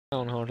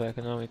Town hall, like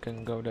now we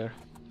can go there.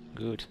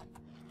 Good.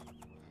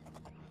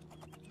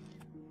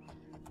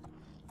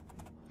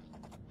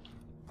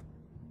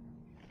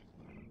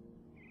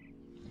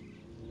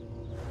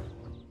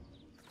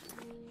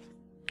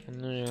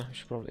 And yeah, we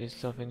should probably eat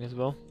something as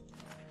well.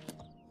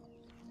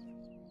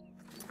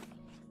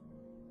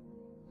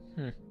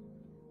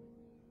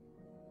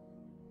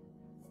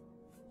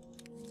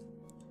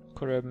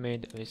 Crab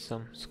made with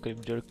some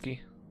squid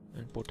jerky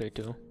and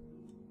potato.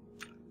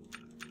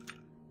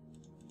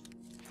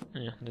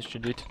 Yeah, that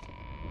should do it.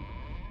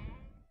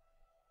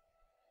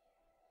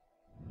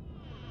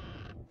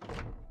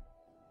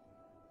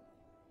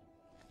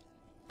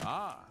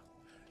 Ah,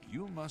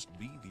 you must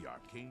be the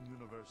Arcane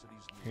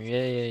University's new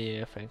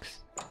Yeah,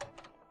 thanks.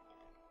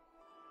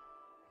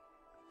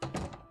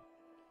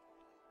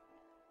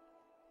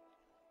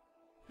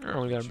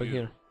 Oh, we are back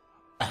here.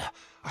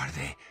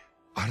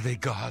 Are they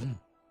gone?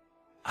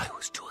 I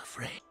was too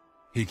afraid.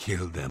 He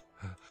killed them.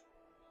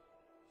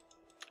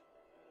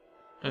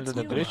 Into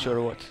the bridge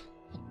or what?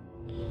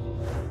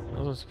 I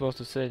wasn't supposed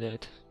to say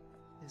that.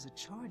 There's a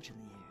charge in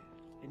the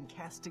air. In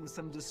casting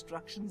some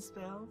destruction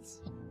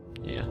spells?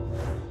 Yeah.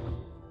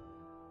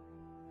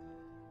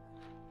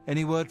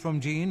 Any word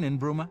from Jean in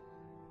Bruma?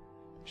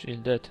 She's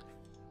dead.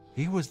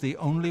 He was the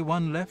only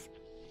one left?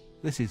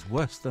 This is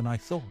worse than I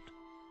thought.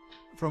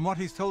 From what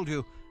he's told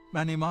you,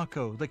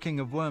 Manimako, the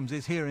King of Worms,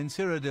 is here in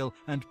Cyrodiil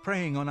and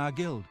preying on our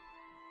guild.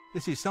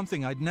 This is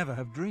something I'd never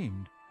have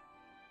dreamed.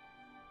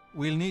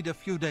 We'll need a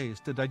few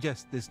days to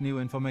digest this new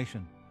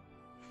information.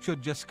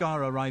 Should Jaskar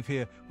arrive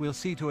here, we'll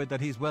see to it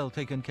that he's well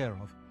taken care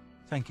of.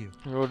 Thank you.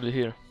 We're already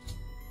here.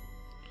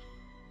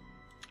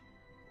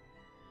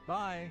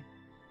 Bye.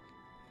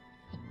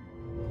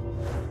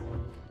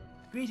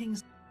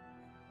 Greetings.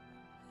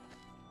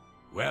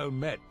 Well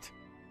met.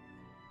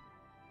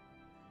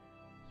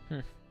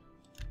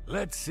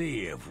 Let's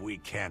see if we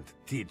can't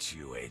teach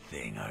you a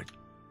thing or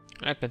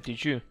I can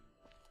teach you.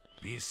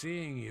 be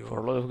seeing you. For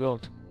a lot of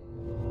gold.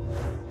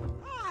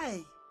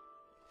 Hi!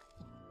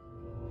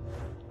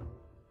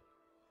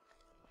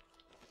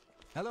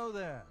 Hello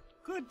there.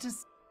 Good to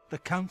The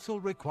council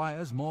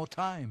requires more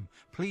time.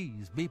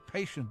 Please be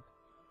patient.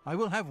 I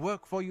will have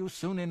work for you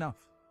soon enough.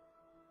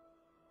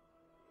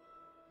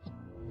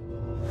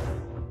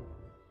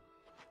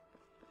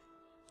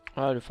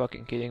 Are you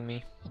fucking kidding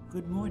me?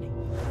 Good morning.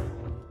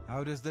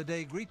 How does the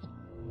day greet?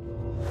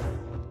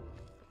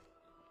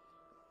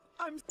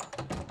 I'm...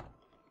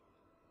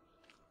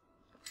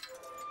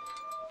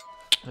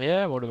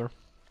 Yeah, whatever.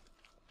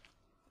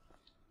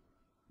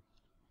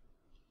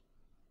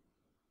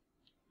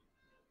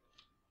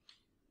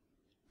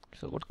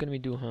 So what can we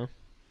do, huh?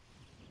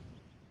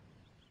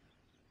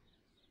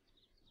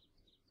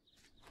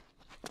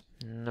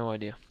 No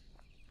idea.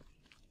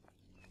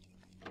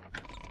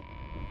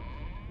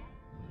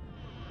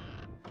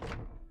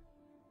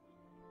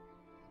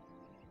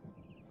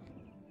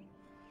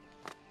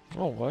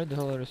 Oh, why the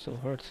hell are you so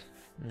hurt?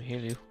 Let me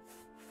heal you.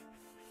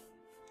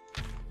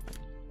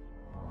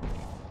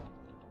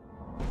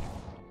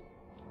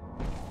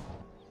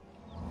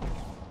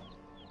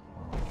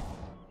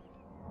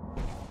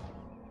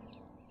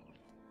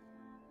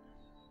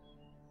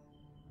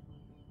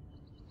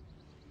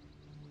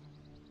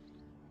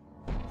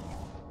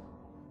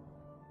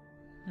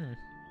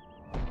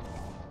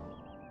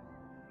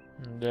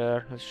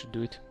 There, that should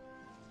do it.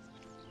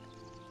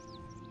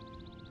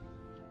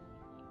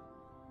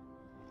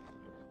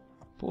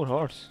 Poor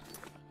horse.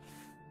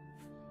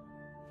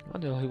 Why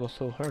the hell he was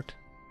so hurt?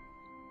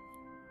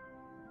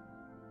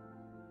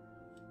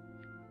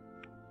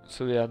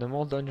 So yeah, the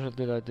more dungeons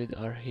that I did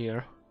are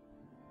here.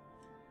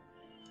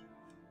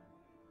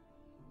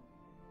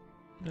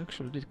 I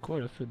actually did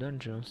quite a few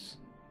dungeons.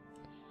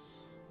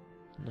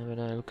 Now when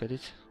I look at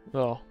it,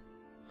 well,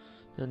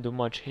 didn't do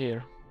much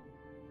here.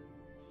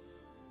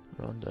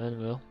 Around the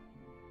anvil.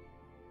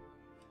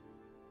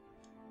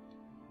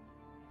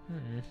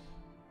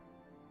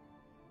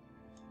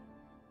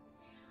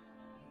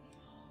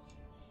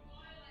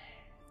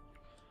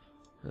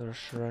 There's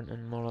Shrine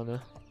and Malada.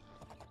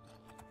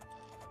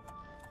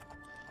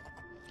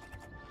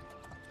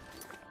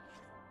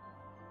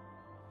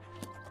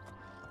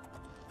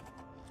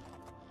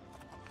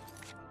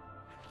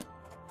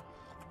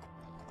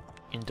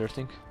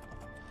 Interesting.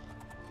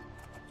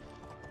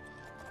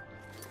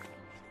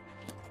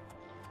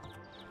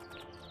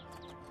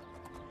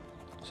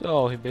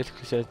 So he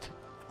basically said,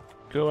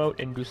 go out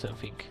and do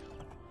something.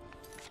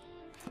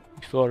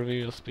 Before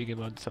we will speak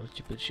about some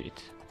stupid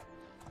shit.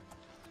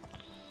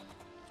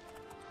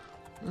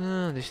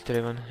 This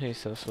Trevan, he's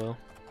so slow.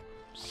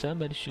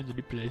 Somebody should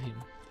replace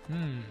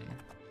him.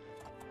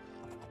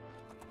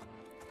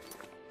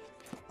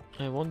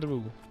 I wonder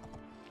who.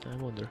 I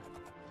wonder.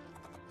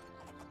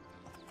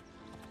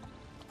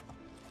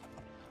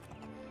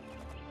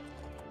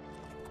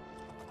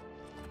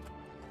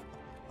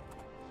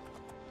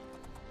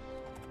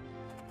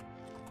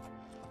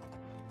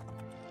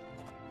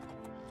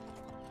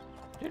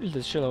 Here is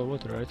the shallow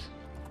water, right?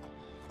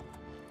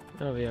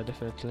 Oh yeah,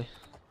 definitely.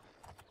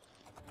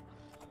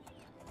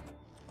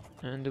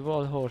 And the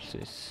wild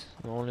horses.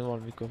 The only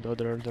one because the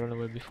other ran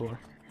away before.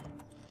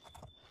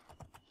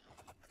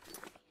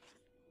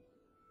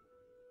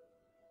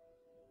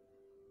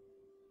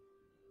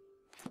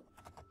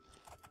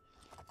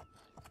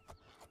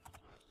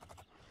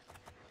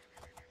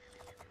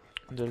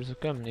 There's a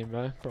camp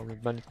nearby, probably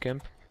bandit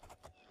camp.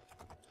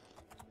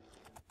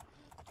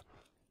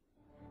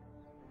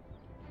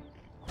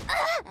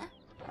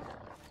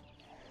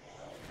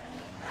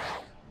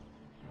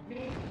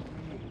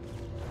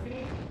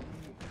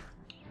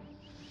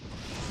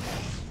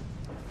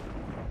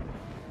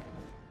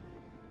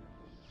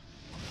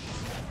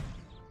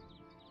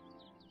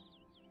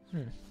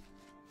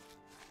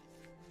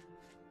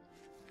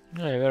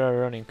 Hey, where are you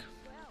running?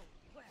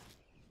 Well,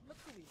 look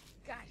who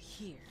we've got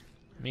here.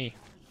 Me.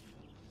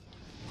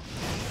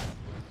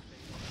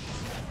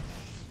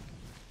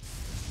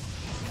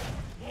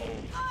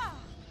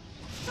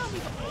 Show me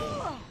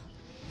the.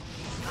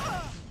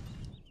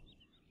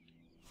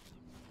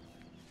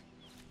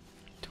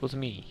 It was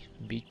me,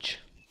 bitch.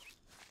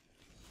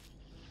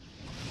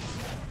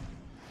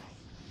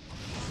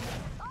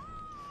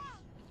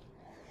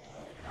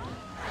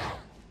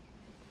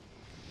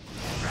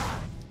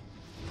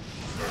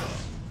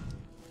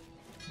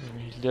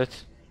 He's dead.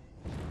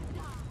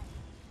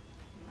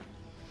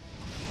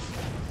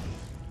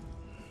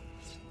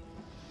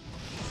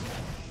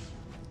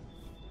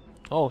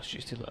 Oh,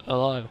 she's still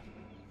alive.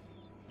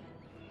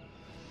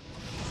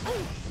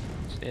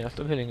 Yeah,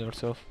 stop healing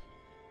yourself.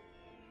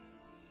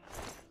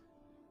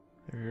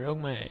 Rogue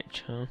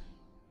mage, huh?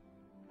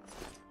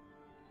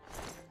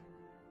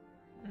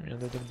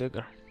 Another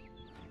dagger.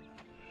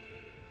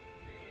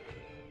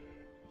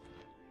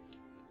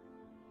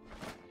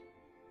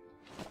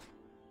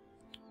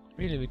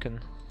 Really, we can.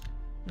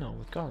 No,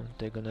 we can't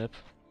take a nap.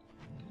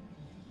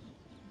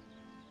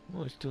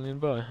 Oh, it's still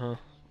nearby, huh?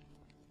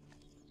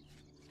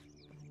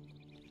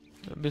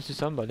 Obviously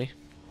somebody.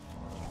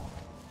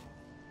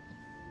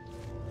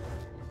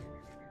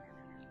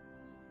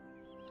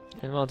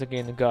 And once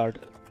again the guard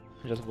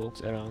just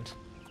walks around.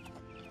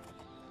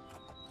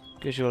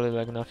 Casually,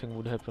 like nothing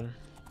would happen.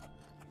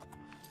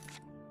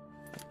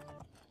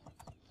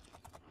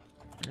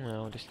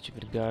 Oh, the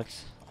stupid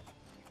guards.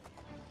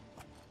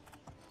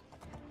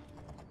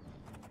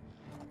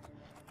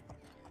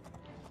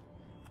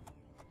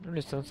 There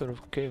is some sort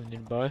of cave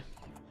nearby.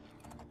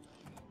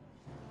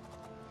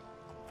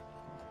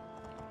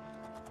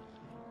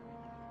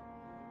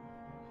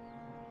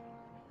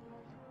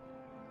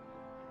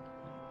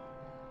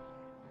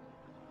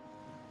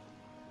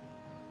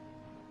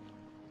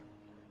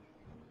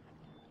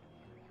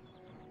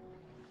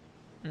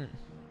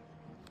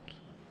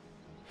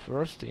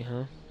 Thirsty,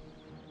 huh?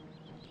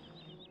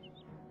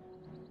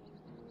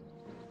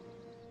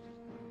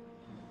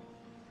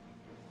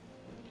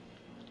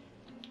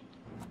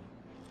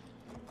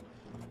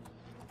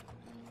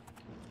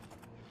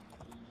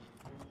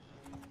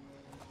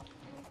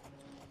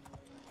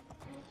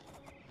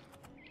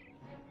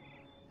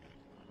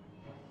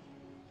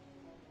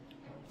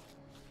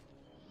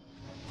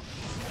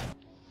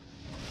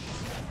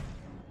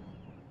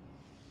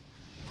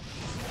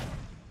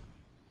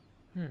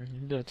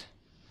 That.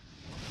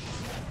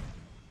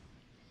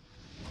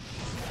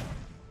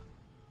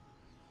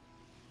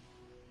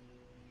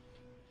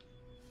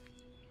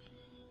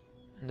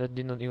 That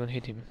did not even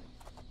hit him.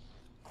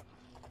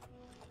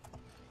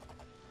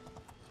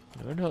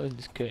 Where the hell is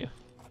this cave?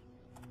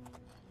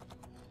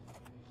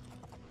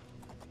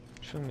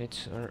 Show me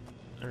it's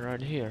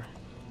right here.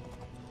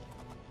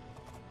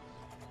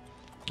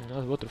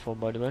 Nice waterfall,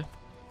 by the way.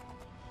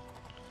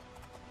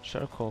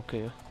 Charcoal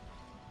cave.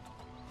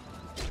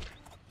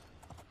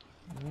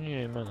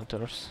 Yeah,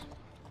 minotaurs.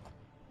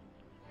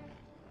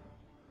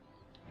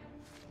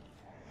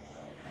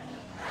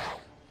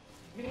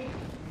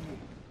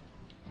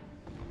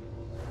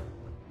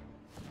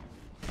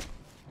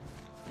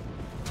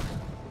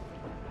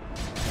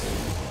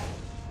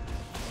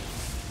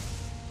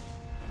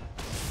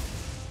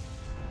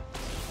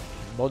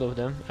 Both of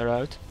them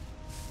arrived.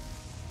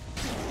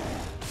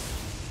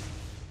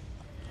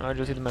 I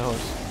just hit my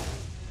horse.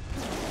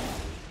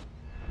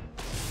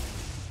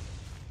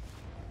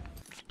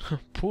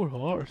 Poor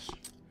horse.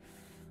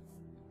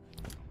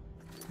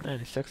 Man,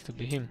 it sucks to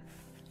be him.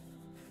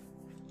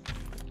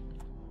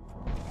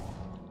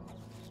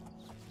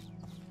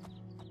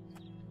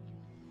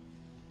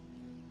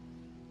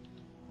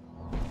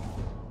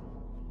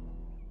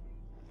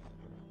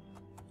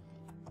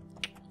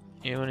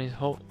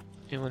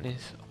 Even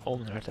his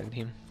owner attacked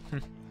him.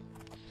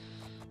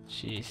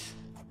 Jeez.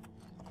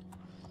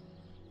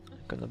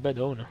 Kinda bad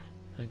owner,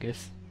 I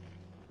guess.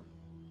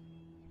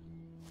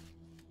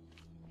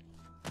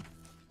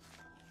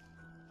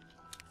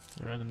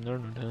 Random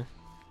Norman, huh?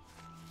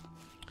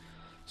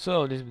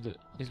 So this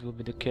will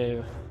be the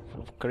cave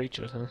full of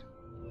creatures, huh?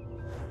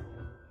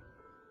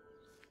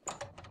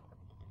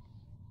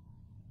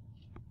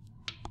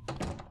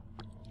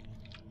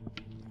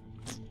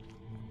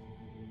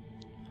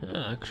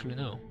 Ah, actually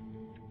no.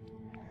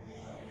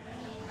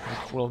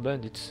 It's full of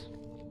bandits.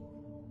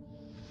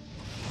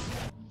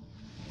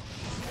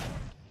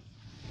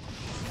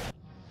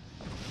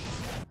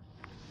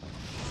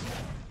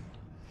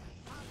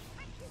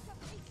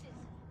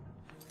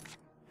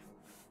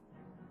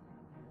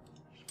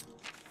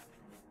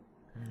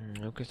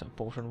 Okay, some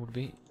potion would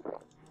be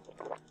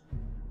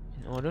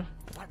in order.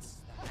 Let's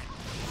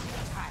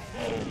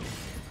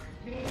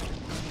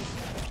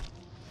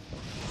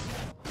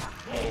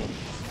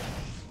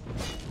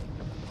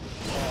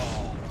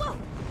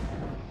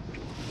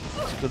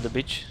kill the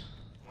bitch.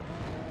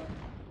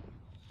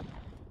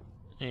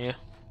 Yeah.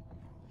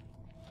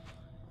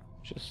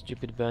 Just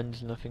stupid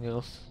bandits, nothing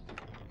else.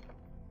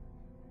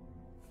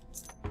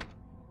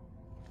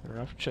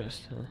 Rough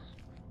chest, huh?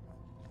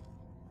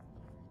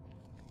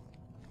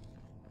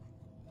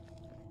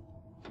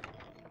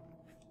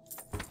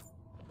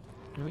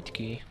 With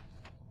key.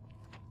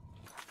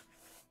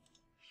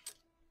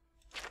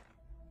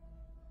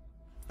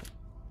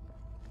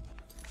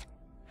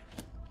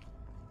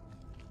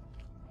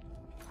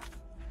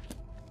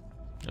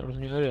 There was a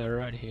new area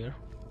right here.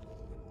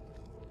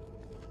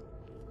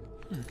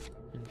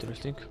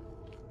 Interesting.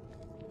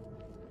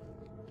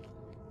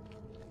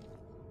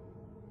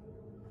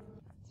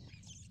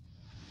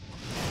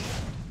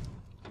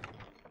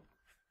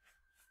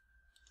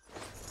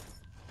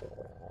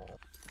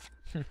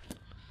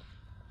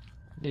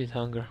 This is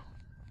hunger.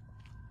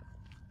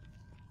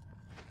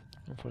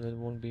 Hopefully there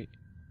won't be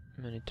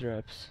many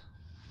traps.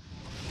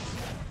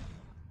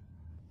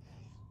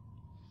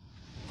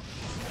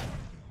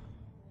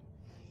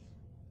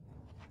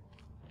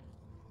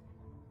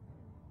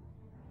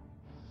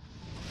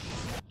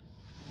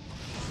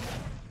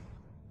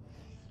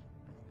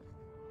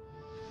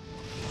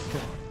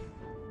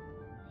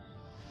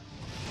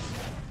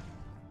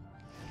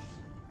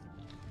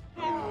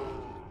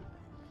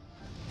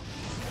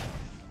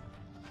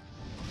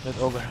 That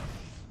ogre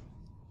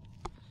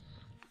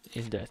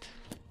is dead.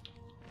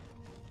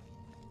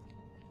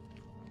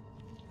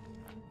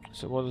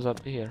 So what was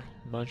up here?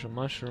 Bunch of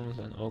mushrooms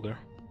and ogre.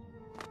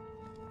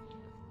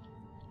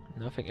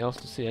 Nothing else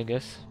to see, I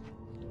guess.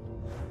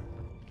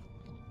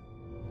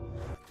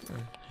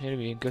 Here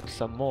we got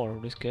some more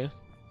of this cave.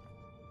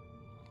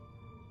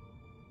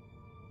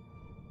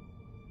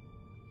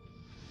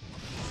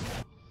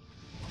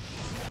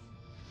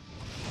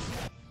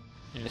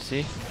 You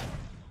see?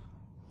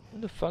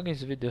 What the fuck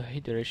is with the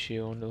hit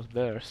ratio on those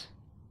bears?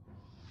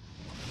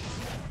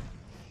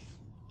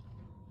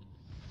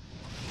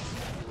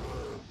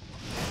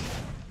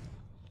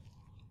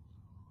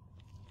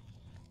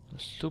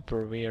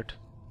 Super weird.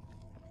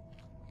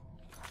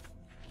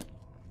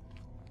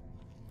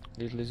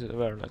 This is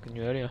where, like a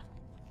new area?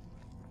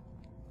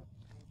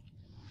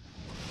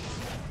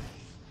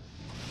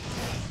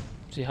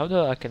 See how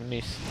the I can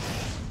miss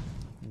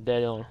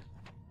dead on.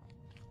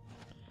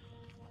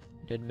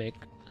 That make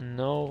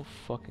no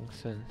fucking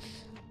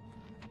sense.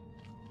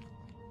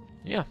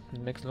 Yeah, it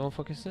makes no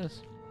fucking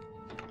sense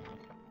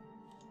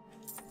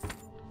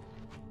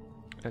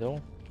at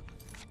all.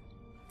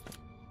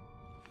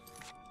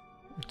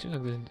 It seems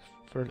like this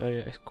first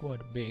area is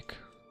quite big.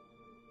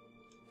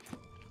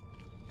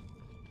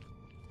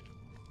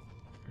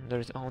 There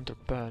is another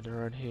pad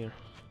right here.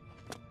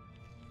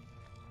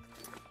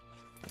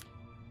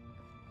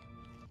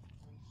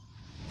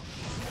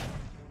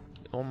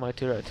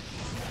 Almighty red.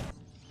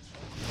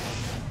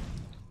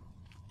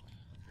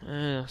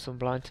 So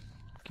blind.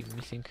 Keep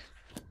missing.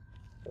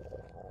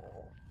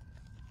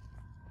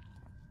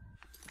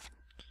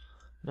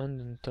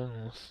 Abandoned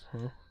tunnels,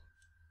 huh?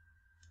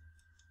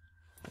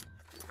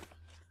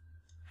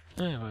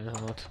 Yeah, why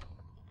not?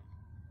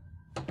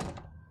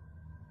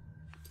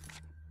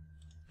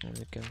 And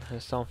we can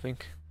have something.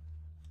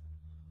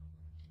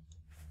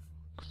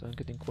 Cause I'm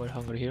getting quite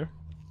hungry here.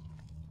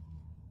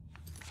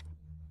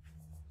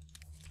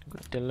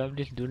 Got the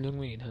lovely doodling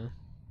meat, huh?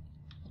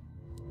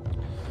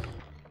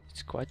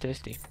 It's quite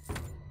tasty.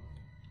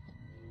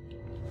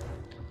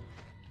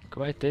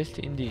 Quite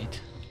tasty indeed.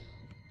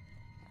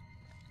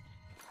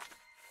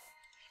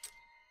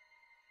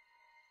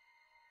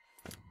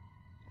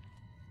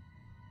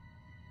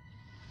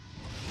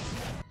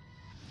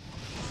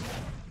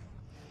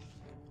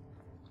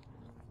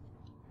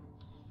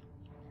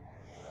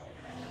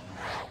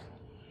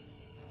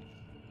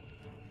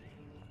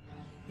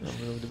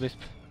 Remove the wisp.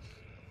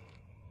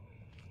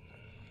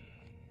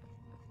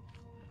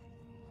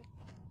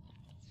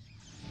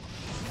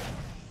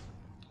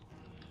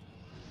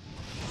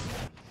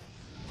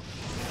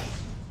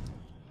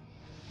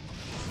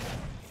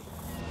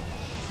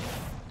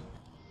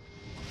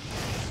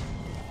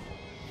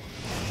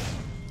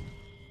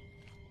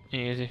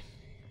 Easy.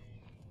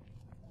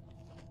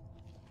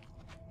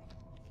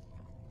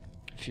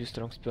 A few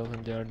strong spells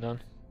and they are done.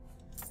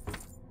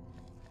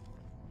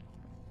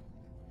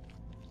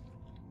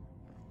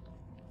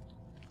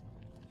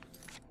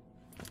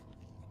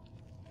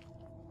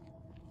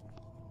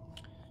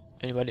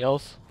 Anybody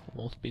else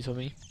wants a piece of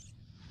me?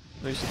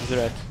 Where's the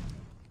rat?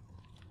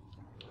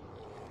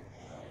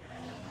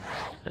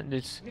 And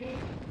it's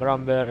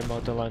brown bear in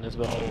mountain lion as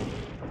well.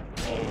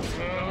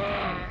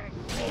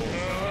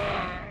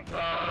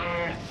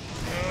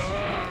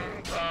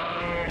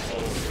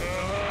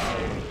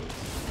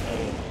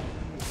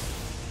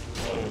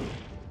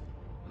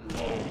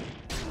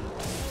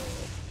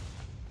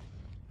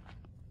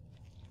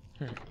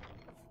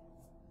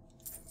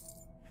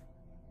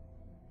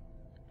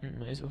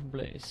 Maze of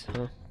Blaze,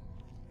 huh?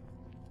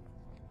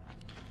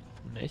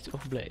 Maze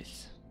of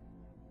Blaze.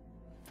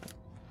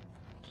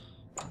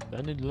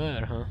 Bandit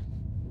lair, huh?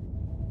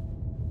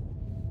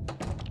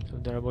 So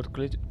there are both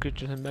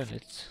creatures and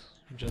bandits,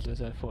 just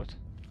as I thought.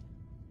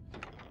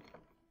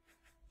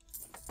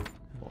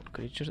 Both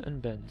creatures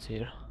and bandits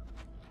here.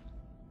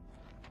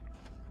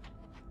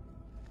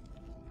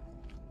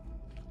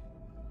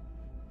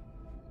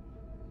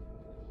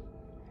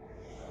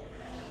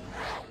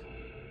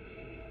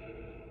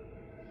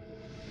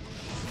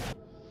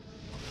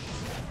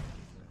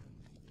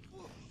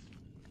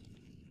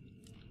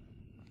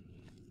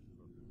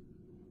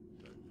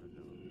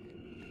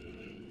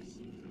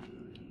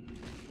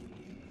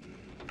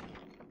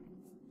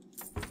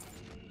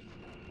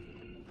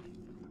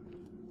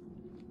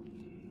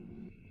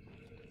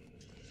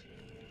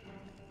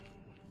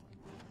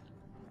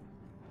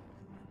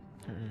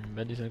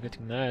 Bandits are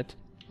getting mad.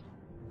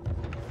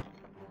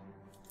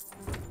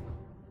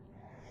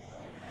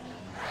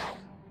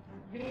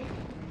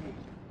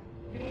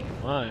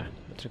 My,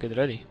 let's get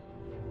ready.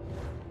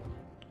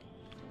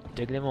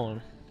 Take them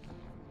on.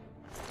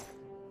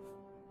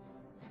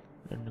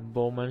 And the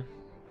bowman.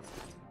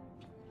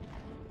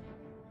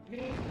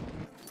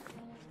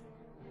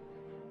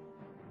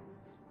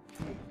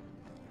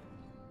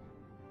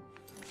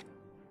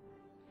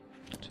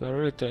 So are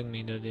really telling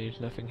me that there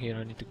is nothing here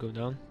I need to go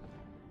down?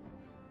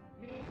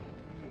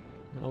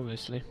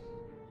 Obviously.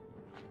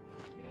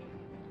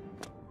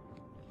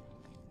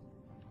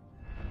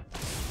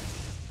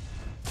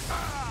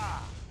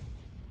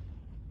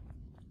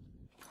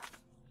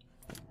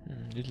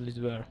 Little is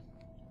where?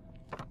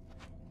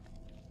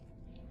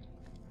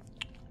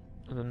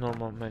 The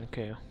normal man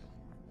cave.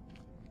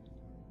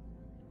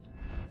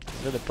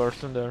 Is that a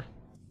person there?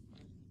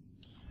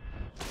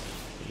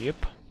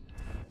 Yep.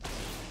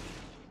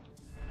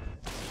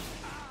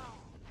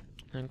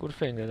 And good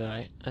thing that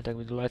I attacked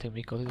with lightning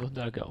because it was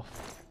dark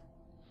elf.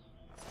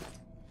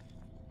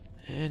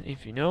 And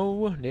if you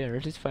know, there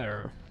it is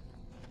fire.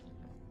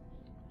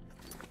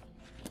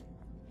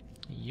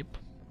 Yep.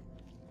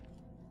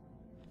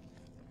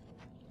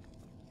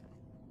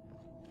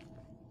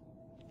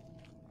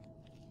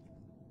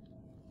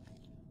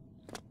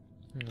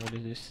 What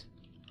is this?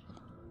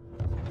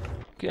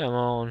 Come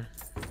on.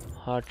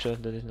 Hard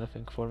shot, that is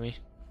nothing for me.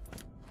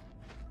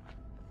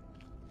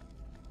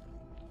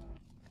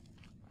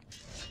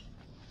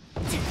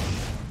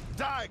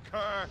 Die,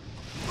 cur!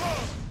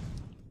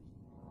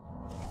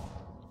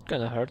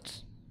 Kinda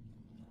hurts.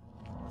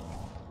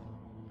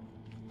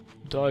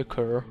 Die,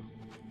 cur.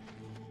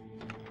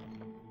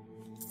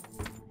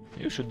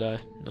 You should die,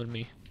 not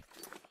me.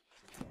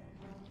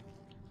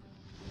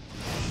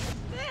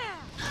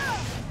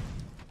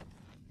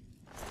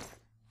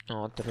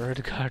 Oh, the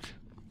red card.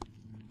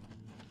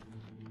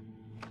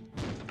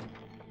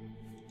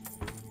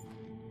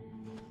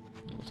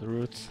 Those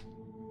roots.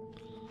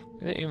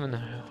 Did they even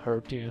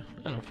hurt you?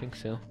 I don't think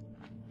so.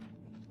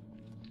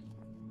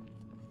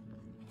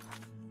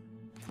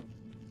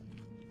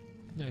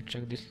 Did I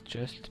check this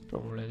chest?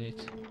 Probably I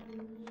did.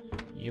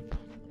 Yep,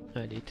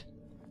 I did.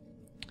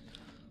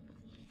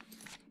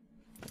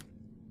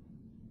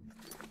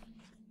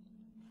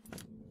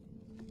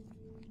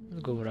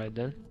 Let's go right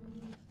then.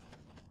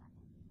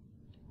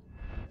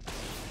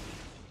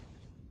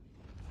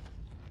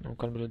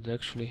 I can't believe they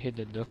actually hit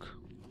the duck.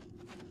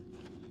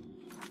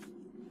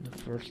 The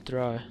first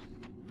try.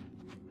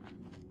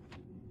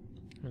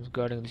 I was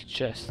guarding this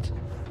chest.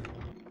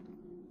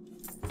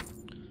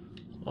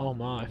 Oh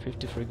my,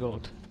 53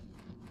 gold.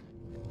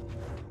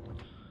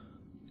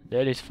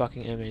 That is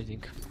fucking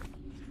amazing.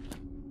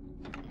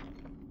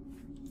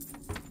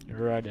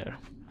 Right there.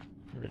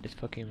 That is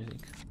fucking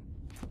amazing.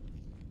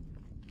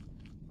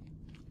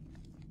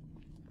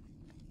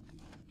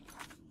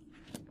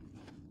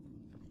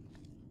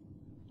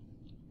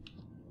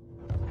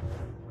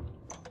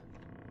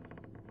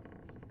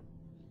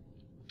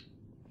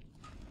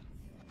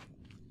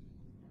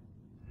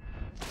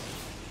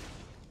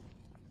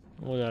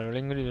 Oh, there are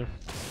ring leader.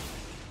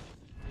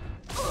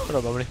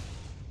 Probably.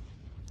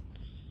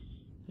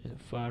 Is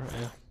it fire?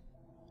 Yeah.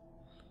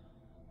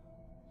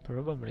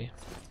 Probably.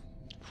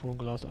 Full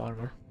glass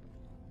armor.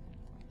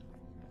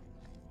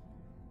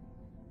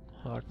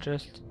 Hard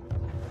chest.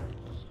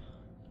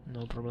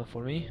 No problem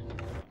for me.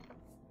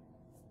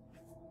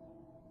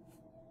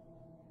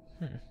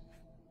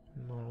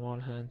 More one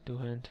hand, two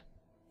hand.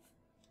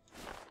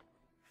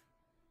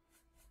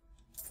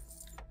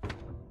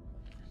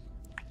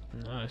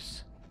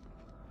 Nice.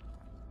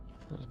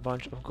 There's a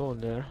bunch of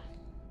gold there.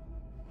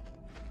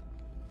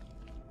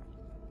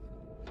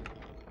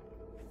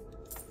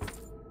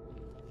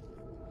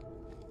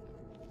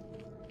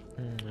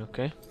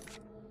 Okay.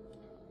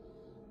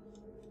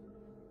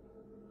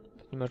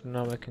 But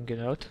now I can get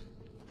out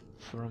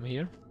from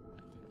here.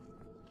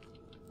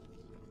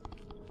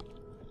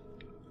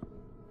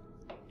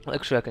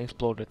 Actually, I can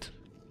explore it.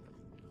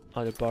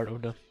 Other part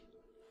of the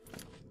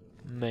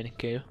main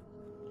cave,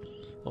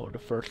 or the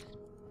first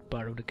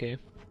part of the cave.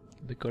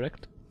 Be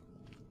correct?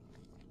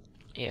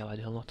 Yeah, why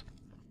the hell not?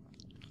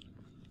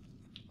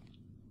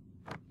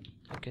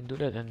 can do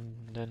that and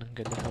then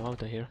get the hell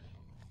out of here.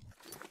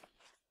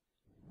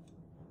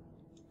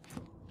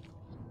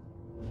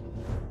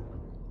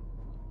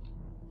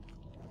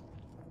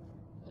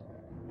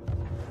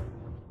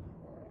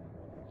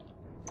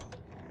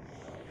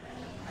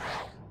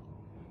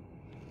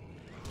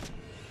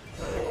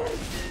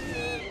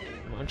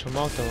 Bunch of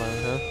mountain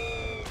lions, huh?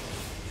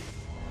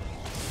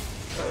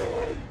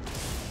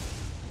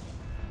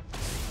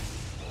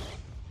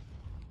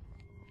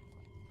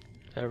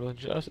 There was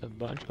just a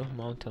bunch of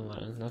mountain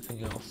lions,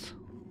 nothing else.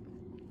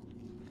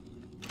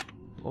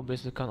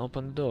 Obviously can't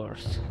open the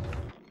doors.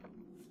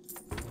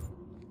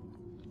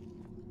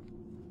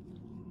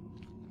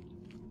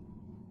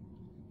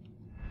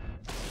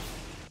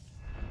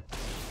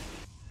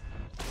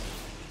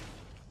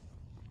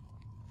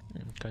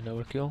 Kinda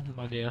overkill,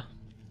 but yeah.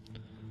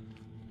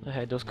 I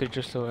hate those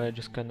creatures, so I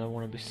just kinda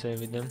wanna be safe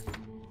with them.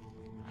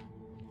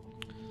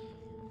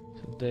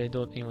 So they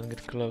don't even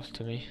get close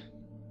to me.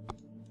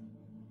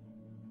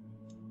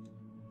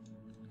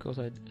 Because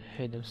I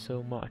hate them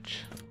so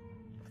much.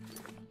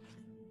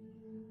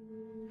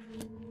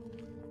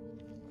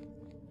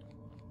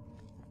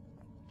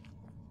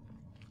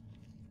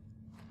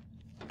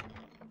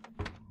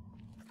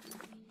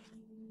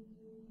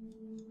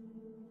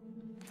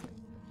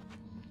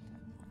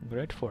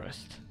 Great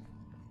forest.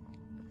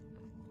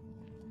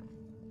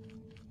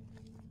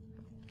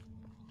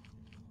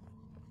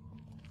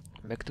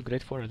 Back to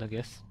Great Forest, I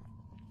guess.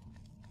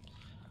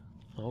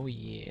 Oh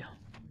yeah.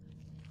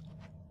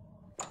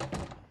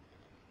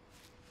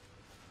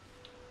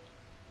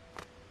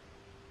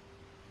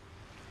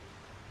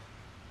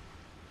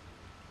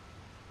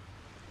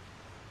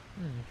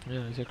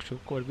 Yeah, it's actually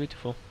quite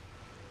beautiful,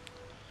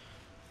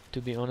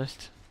 to be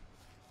honest.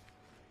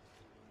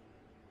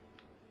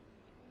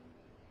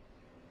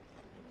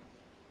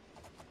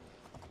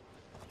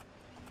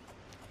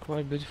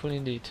 Quite beautiful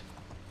indeed.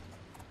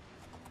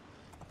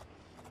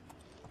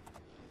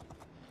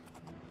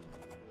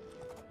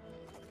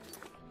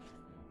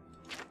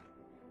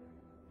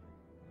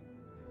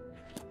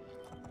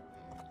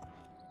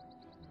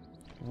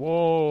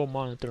 Whoa,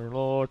 Monitor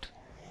Lord.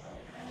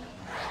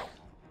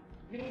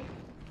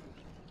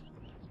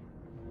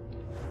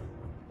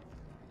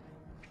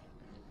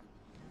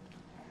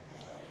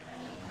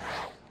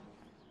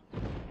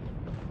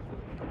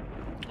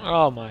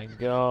 Oh my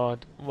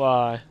god,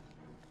 why?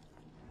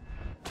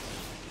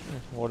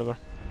 Whatever.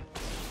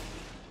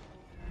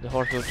 The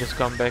horse will just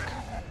come back.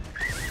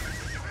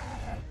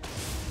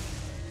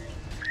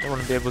 I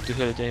wanna be able to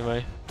heal it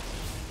anyway.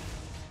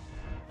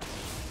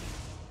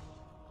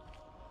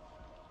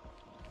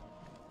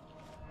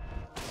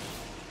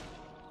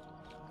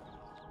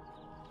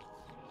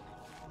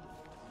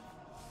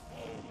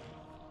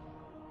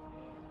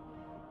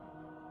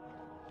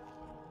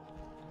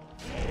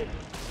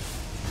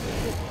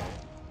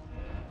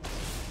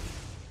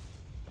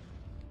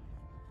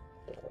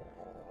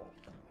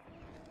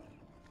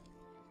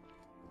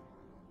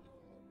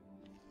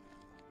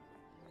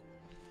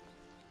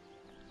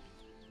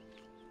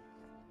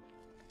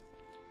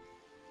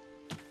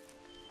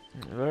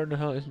 Where the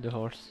hell is the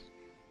horse?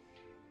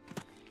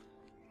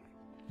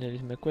 That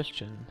is my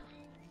question.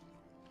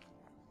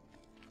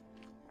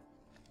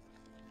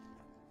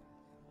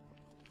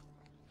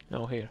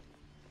 No, here.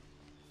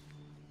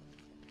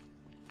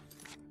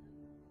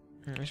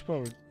 I should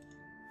probably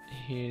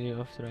heal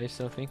you after I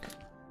something.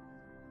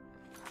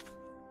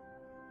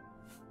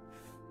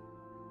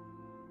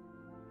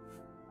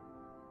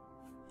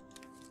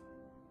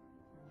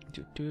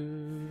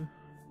 Doo-doo.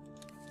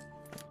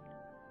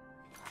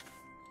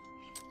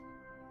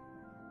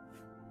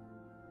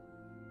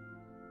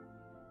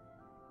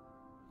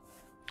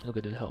 Look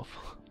at that health.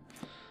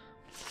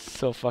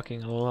 So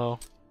fucking low.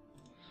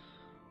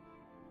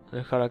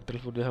 The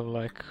characters would have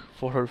like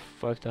 4 or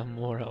 5 times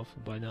more health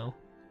by now.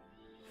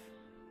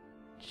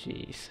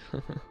 Jeez.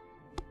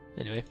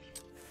 Anyway.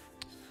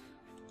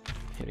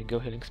 Here we go,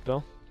 healing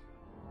spell.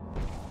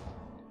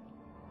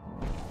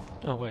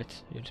 Oh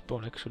wait, your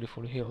spawn actually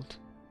fully healed.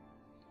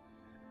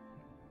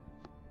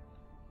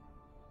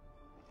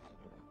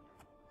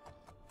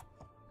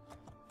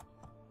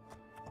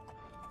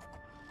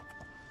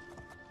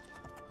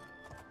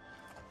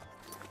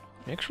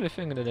 I actually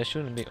think that I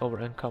shouldn't be over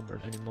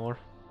encumbered anymore.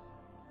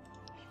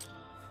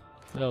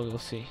 Well, we'll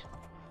see.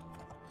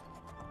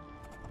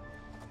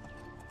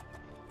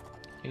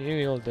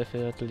 We will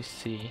definitely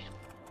see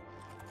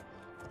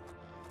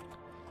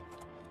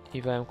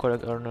if I am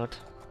correct or not.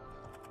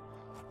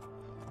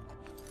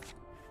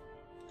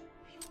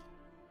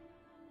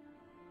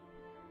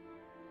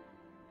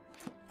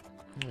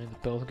 And the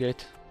Pelt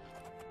Gate.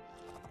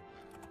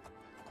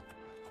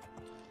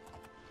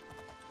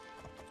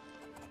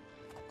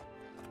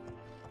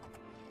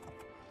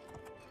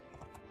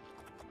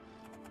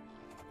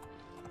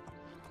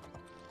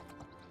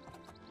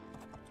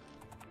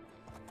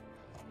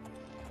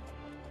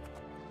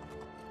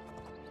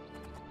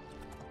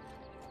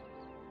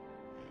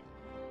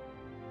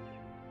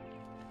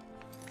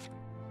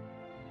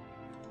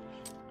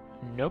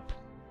 Nope.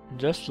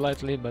 Just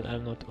slightly, but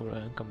I'm not over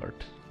encumbered.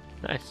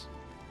 Nice.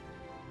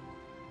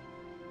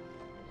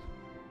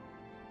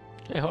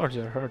 Hey, Horde,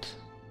 you're hurt.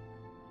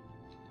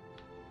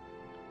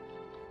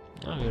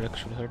 Now you're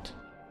actually hurt.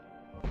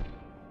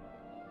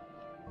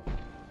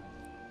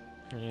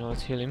 Yeah,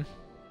 let's heal him,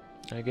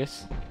 I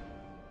guess.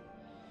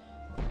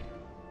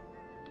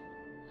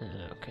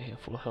 Okay,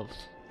 full health.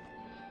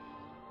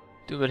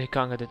 Too bad he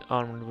can't get that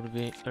armor, would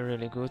be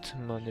really good,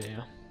 but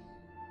yeah.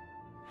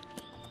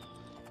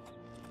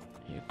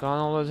 You can't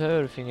always have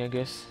everything, I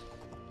guess.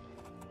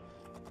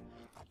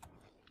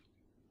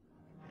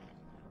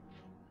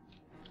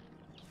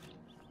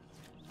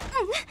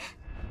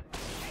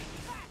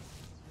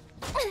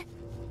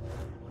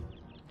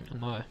 Oh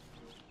my.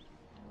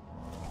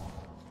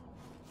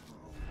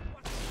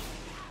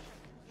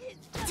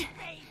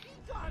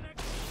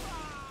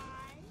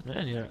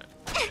 Man, you're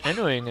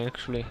annoying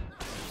actually.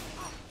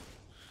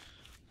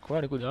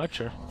 Quite a good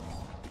archer.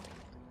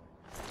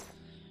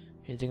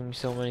 Hitting me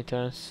so many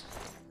times.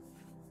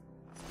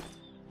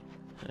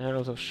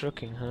 Arrows of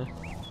shocking, huh?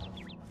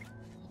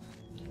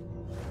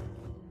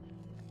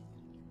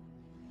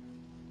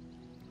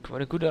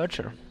 Quite a good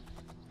archer.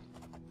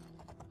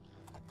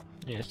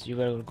 Yes, you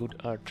were a good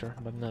archer,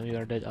 but now you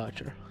are dead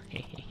archer.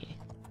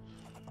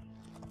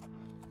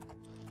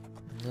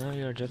 Now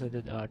you are just a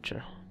dead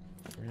archer.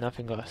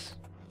 Nothing else.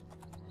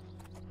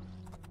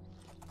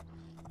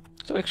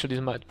 So actually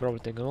this might probably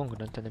take longer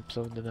than 10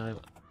 episodes than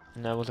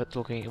I was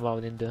talking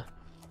about in the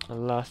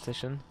last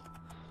session.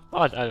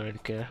 But I don't really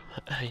care.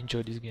 I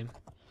enjoy this game.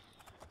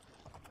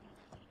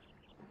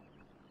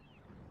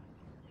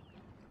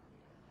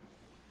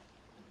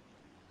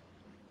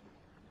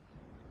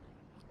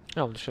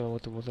 I wasn't sure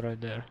what was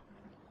right there.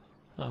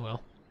 Oh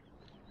well.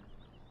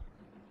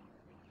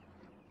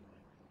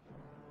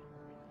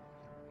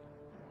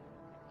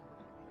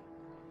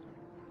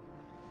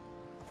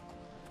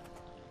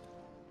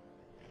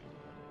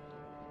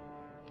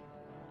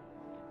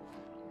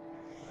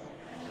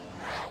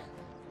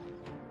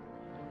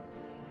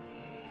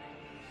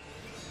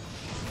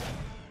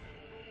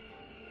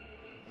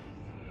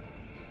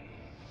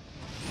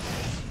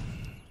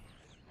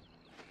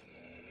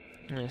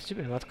 Yeah,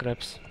 stupid mud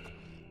crabs.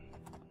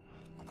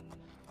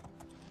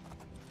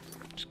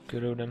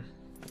 Screw them.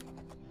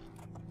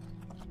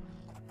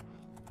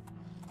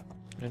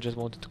 I just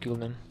wanted to kill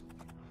them.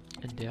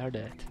 And they are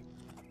dead.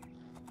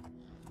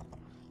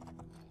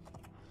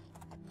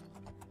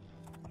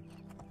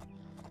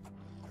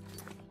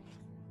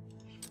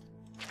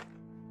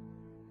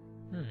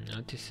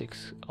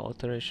 96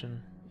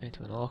 alteration,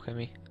 81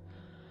 alchemy,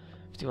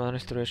 51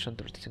 restoration,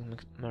 36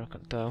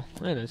 mercantile.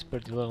 Yeah, that's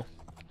pretty low,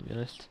 to be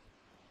honest.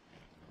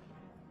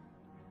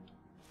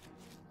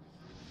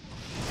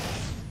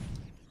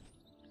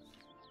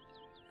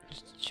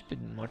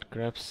 Stupid mud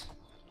crabs.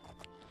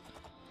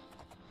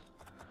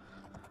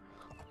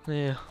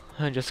 Yeah,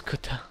 I just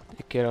gotta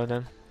take care of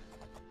them.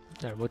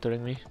 They're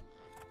bothering me.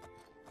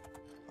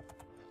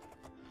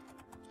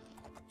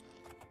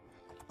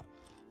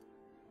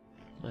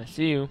 I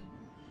see you.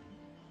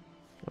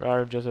 Or are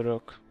you just a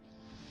rock?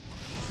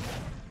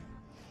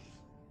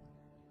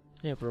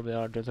 Yeah, probably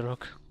are just a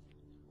rock.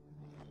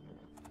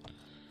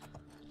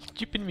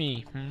 Stupid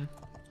me,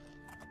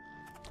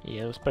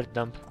 Yeah, it was pretty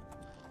dumb.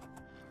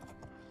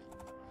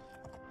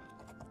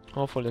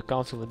 Hopefully the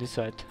council will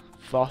decide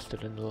faster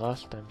than the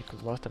last time,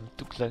 because last time it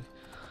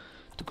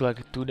took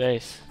like 2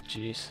 days.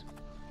 Jeez.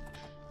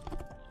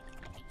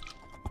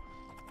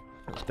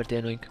 It was pretty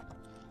annoying.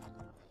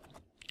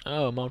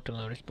 Oh, mountain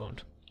lion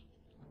respawned.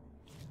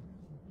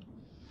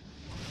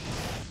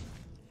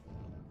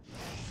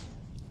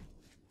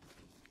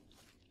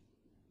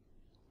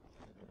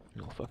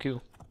 No, fuck you.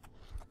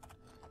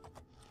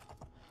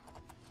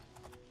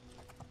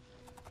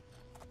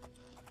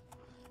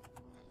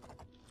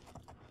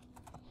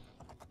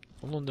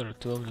 How long there are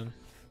 2 of them?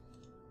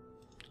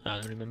 I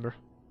don't remember.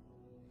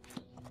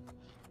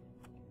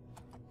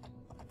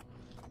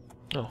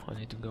 Oh, I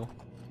need to go.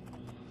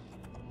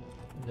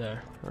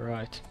 There,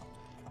 right.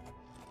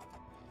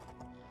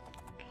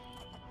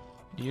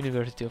 The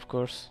university, of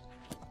course.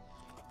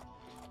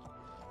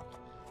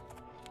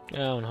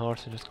 Yeah, on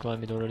horse, I just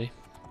climbed it already.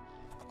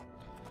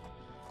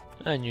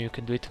 I knew you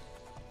can do it.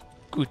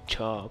 Good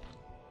job.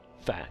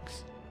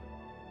 Thanks.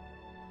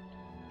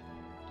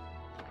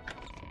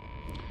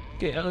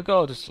 Okay, I'll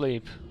go to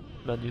sleep,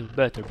 but you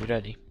better be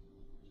ready.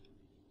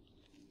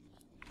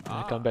 When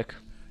I come back.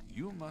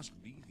 You must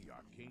be the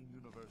Arcane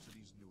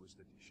University's newest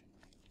edition.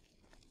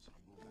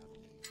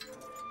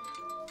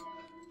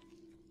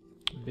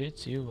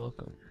 Bits, you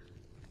welcome.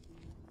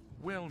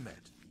 Well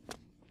met.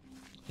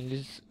 Is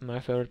this my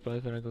favorite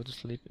place when I go to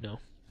sleep? No,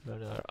 where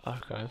there are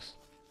archives.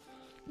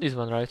 This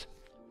one, right?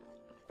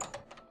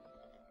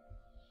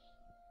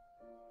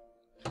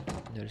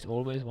 There is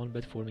always one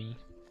bed for me,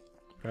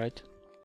 right?